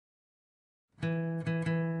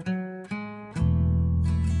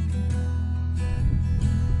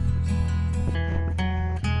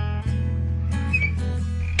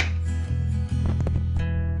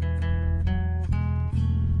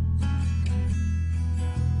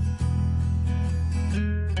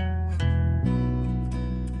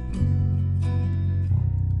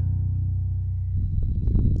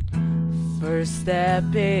First step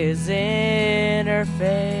is interface.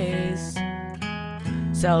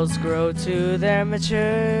 Cells grow to their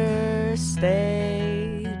mature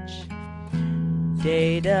stage.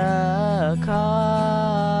 Data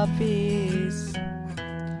copies.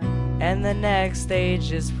 And the next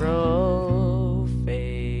stage is prophase.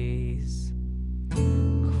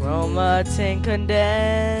 Chromatin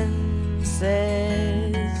condenses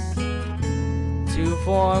to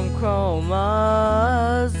form chromosomes.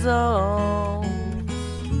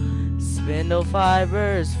 Spindle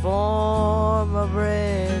fibers form a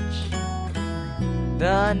bridge.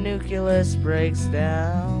 The nucleus breaks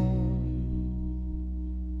down.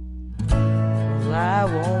 Well, I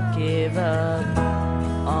won't give up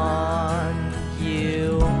on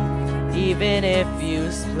you, even if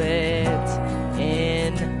you split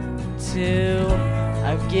in two.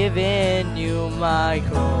 I'm giving you my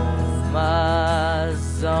chromosomes.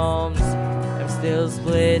 I'm still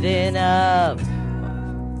splitting up.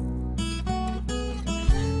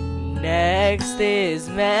 Next is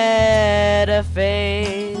metaphase.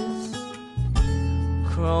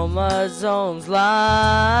 Chromosomes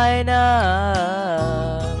line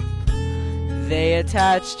up. They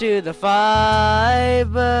attach to the fibers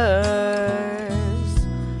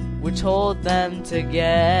which hold them together.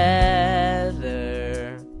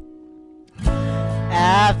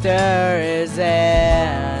 After is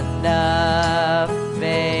anaphase.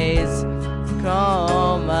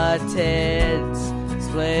 Chromatids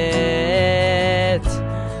split.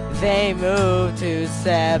 They move to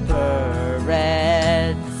separate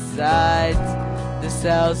sides. The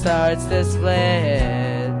cell starts to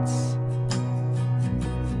split.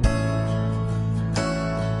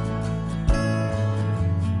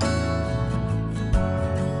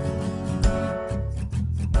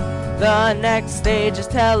 The next stage is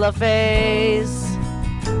telophase.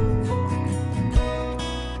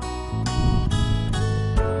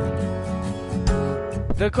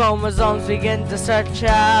 The chromosomes begin to stretch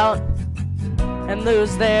out and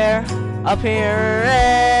lose their appearance.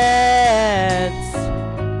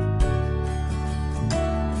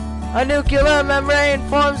 A nuclear membrane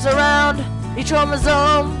forms around each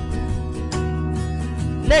chromosome.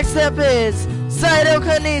 Next step is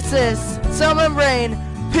cytokinesis. Cell membrane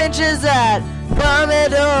pinches at the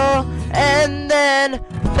middle, and then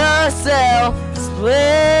the cell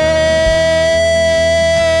splits.